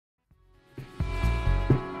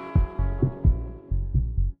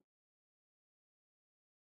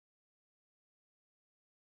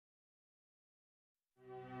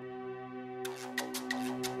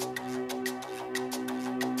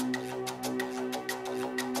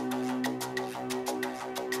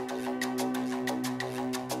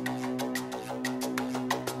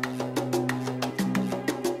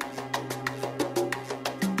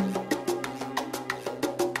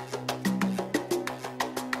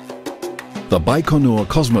The Baikonur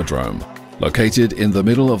Cosmodrome, located in the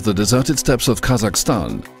middle of the deserted steppes of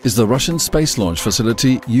Kazakhstan, is the Russian space launch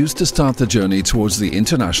facility used to start the journey towards the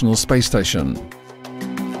International Space Station.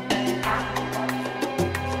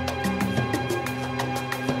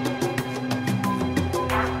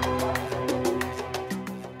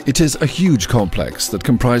 It is a huge complex that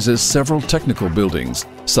comprises several technical buildings,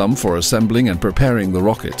 some for assembling and preparing the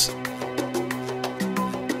rockets,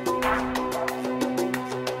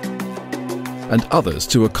 and others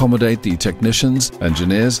to accommodate the technicians,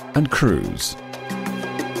 engineers and crews.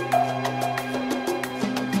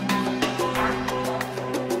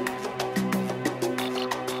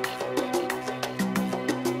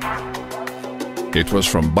 It was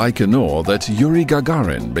from Baikonur that Yuri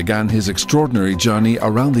Gagarin began his extraordinary journey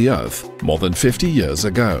around the Earth more than 50 years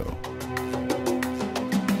ago.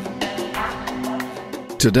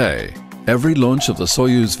 Today, every launch of the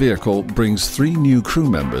Soyuz vehicle brings 3 new crew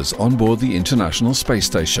members on board the International Space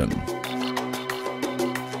Station.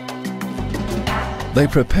 They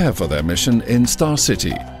prepare for their mission in Star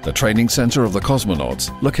City, the training center of the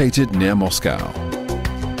cosmonauts, located near Moscow.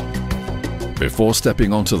 Before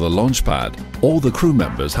stepping onto the launch pad, all the crew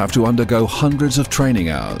members have to undergo hundreds of training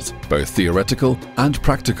hours, both theoretical and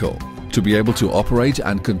practical, to be able to operate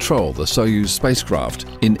and control the Soyuz spacecraft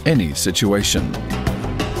in any situation.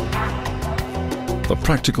 The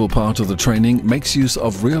practical part of the training makes use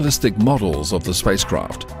of realistic models of the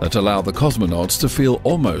spacecraft that allow the cosmonauts to feel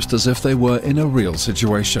almost as if they were in a real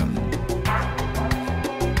situation.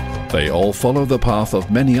 They all follow the path of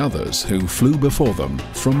many others who flew before them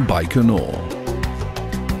from Baikonur.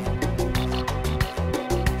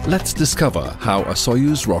 Let's discover how a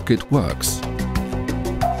Soyuz rocket works.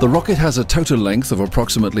 The rocket has a total length of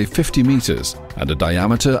approximately 50 meters and a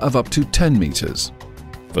diameter of up to 10 meters.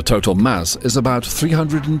 The total mass is about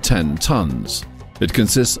 310 tons. It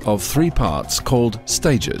consists of 3 parts called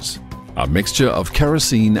stages. A mixture of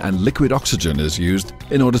kerosene and liquid oxygen is used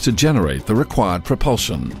in order to generate the required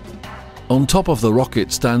propulsion. On top of the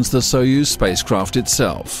rocket stands the Soyuz spacecraft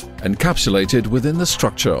itself, encapsulated within the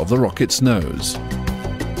structure of the rocket's nose.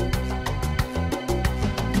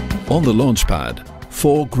 On the launch pad,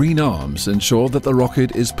 4 green arms ensure that the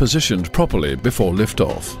rocket is positioned properly before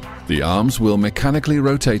liftoff. The arms will mechanically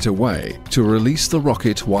rotate away to release the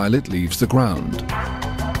rocket while it leaves the ground.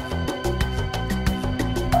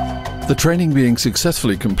 The training being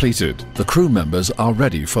successfully completed, the crew members are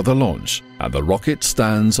ready for the launch, and the rocket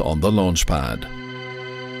stands on the launch pad.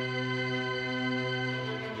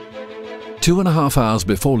 2.5 hours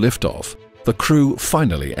before liftoff, the crew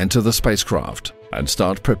finally enter the spacecraft and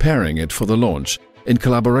start preparing it for the launch in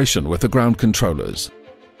collaboration with the ground controllers.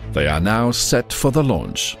 They are now set for the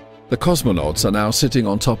launch. The cosmonauts are now sitting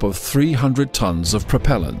on top of 300 tons of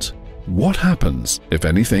propellant. What happens if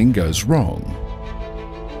anything goes wrong?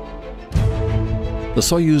 The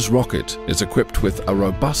Soyuz rocket is equipped with a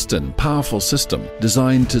robust and powerful system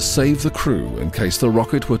designed to save the crew in case the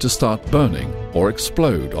rocket were to start burning or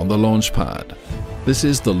explode on the launch pad. This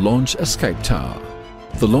is the Launch Escape Tower.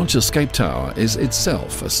 The Launch Escape Tower is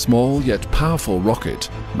itself a small yet powerful rocket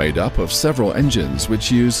made up of several engines which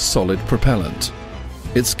use solid propellant.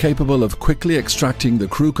 It's capable of quickly extracting the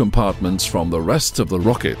crew compartments from the rest of the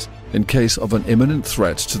rocket in case of an imminent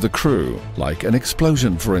threat to the crew, like an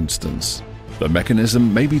explosion for instance. The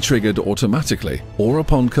mechanism may be triggered automatically or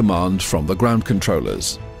upon command from the ground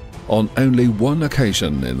controllers. On only one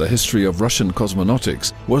occasion in the history of Russian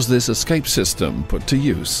cosmonautics was this escape system put to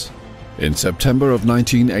use. In September of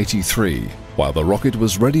 1983, while the rocket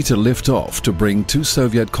was ready to lift off to bring 2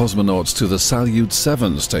 Soviet cosmonauts to the Salyut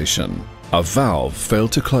 7 station, a valve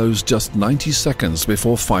failed to close just 90 seconds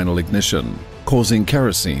before final ignition, causing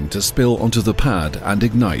kerosene to spill onto the pad and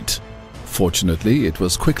ignite. Fortunately, it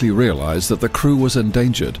was quickly realized that the crew was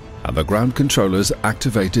endangered and the ground controllers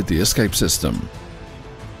activated the escape system.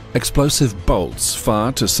 Explosive bolts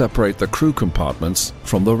fired to separate the crew compartments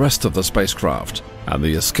from the rest of the spacecraft, and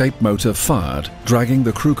the escape motor fired, dragging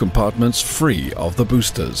the crew compartments free of the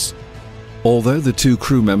boosters. Although the 2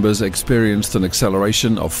 crew members experienced an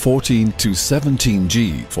acceleration of 14 to 17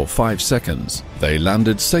 G for 5 seconds, they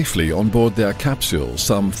landed safely on board their capsule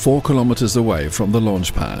some 4 kilometers away from the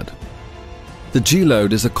launch pad. The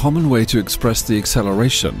G-load is a common way to express the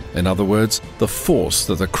acceleration, in other words, the force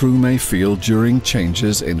that a crew may feel during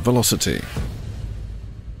changes in velocity.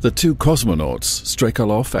 The 2 cosmonauts,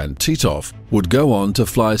 Strekalov and Titov, would go on to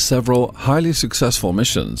fly several highly successful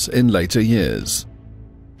missions in later years.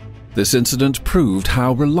 This incident proved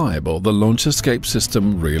how reliable the launch escape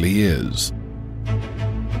system really is.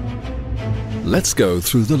 Let's go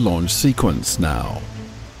through the launch sequence now.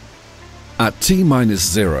 At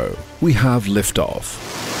T-0, we have liftoff.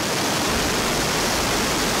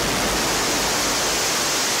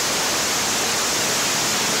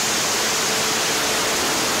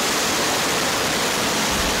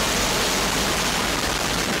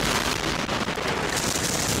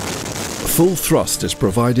 Full thrust is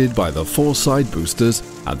provided by the 4 side boosters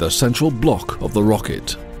and the central block of the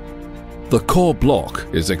rocket. The core block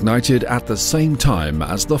is ignited at the same time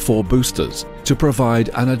as the 4 boosters to provide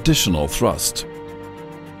an additional thrust.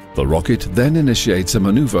 The rocket then initiates a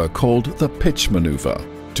maneuver called the pitch maneuver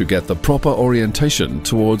to get the proper orientation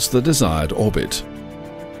towards the desired orbit.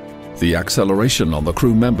 The acceleration on the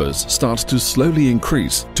crew members starts to slowly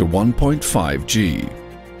increase to 1.5 g.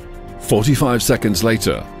 45 seconds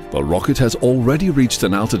later, the rocket has already reached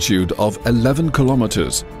an altitude of 11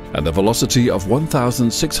 kilometers and a velocity of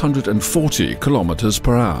 1,640 kilometers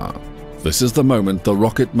per hour. This is the moment the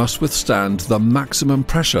rocket must withstand the maximum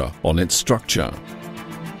pressure on its structure.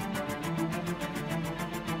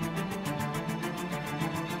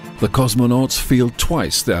 The cosmonauts feel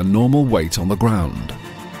twice their normal weight on the ground.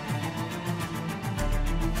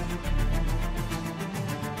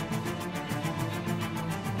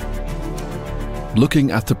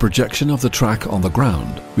 Looking at the projection of the track on the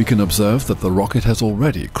ground, we can observe that the rocket has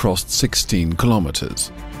already crossed 16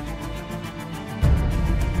 kilometers.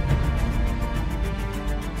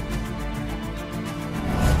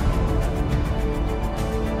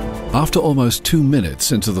 After almost 2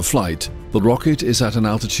 minutes into the flight, the rocket is at an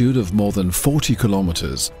altitude of more than 40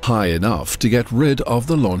 kilometers, high enough to get rid of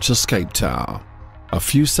the launch escape tower. A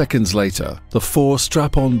few seconds later, the 4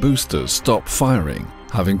 strap-on boosters stop firing,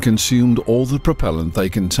 having consumed all the propellant they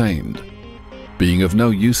contained. Being of no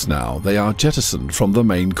use now, they are jettisoned from the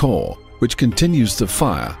main core, which continues to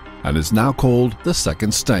fire and is now called the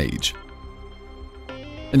second stage.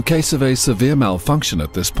 In case of a severe malfunction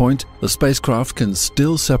at this point, the spacecraft can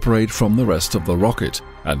still separate from the rest of the rocket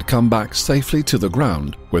and come back safely to the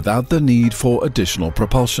ground without the need for additional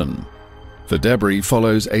propulsion. The debris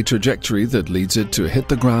follows a trajectory that leads it to hit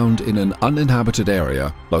the ground in an uninhabited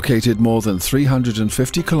area located more than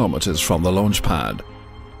 350 kilometers from the launch pad.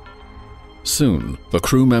 Soon, the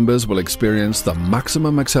crew members will experience the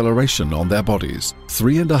maximum acceleration on their bodies,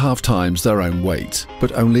 3.5 times their own weight,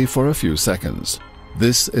 but only for a few seconds.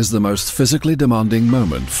 This is the most physically demanding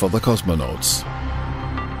moment for the cosmonauts.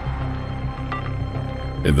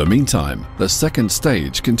 In the meantime, the second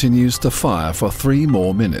stage continues to fire for 3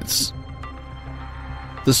 more minutes.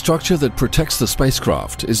 The structure that protects the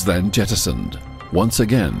spacecraft is then jettisoned. Once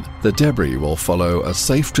again, the debris will follow a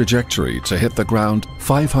safe trajectory to hit the ground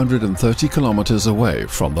 530 kilometers away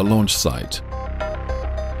from the launch site.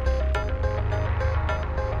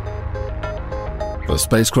 The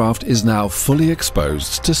spacecraft is now fully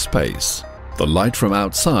exposed to space. The light from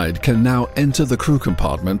outside can now enter the crew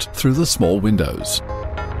compartment through the small windows.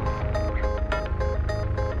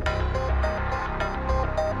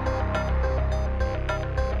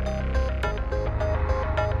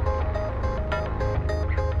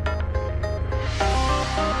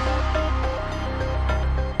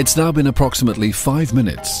 It's now been approximately 5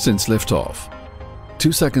 minutes since liftoff.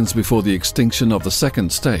 2 seconds before the extinction of the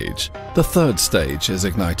second stage, the third stage is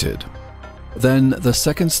ignited. Then the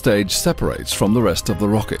second stage separates from the rest of the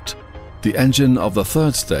rocket. The engine of the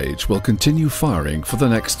third stage will continue firing for the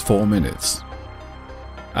next 4 minutes.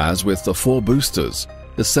 As with the 4 boosters,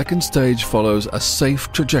 the second stage follows a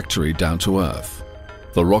safe trajectory down to Earth.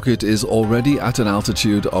 The rocket is already at an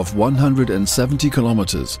altitude of 170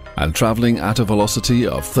 kilometers and traveling at a velocity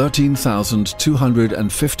of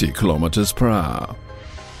 13,250 kilometers per hour.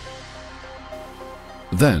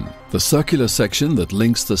 Then, the circular section that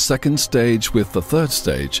links the second stage with the third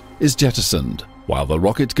stage is jettisoned, while the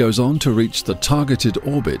rocket goes on to reach the targeted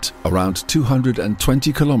orbit around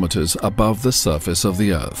 220 kilometers above the surface of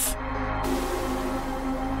the Earth.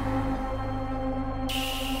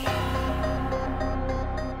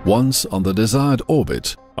 Once on the desired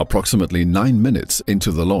orbit, approximately 9 minutes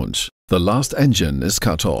into the launch, the last engine is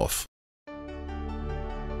cut off.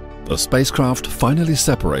 The spacecraft finally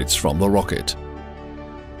separates from the rocket.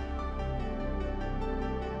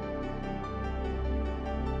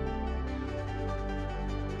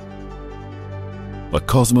 The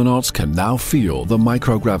cosmonauts can now feel the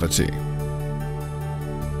microgravity.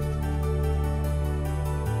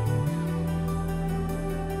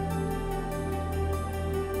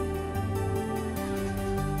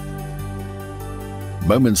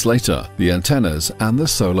 Moments later, the antennas and the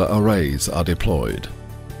solar arrays are deployed.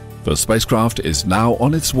 The spacecraft is now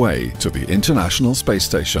on its way to the International Space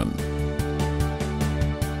Station.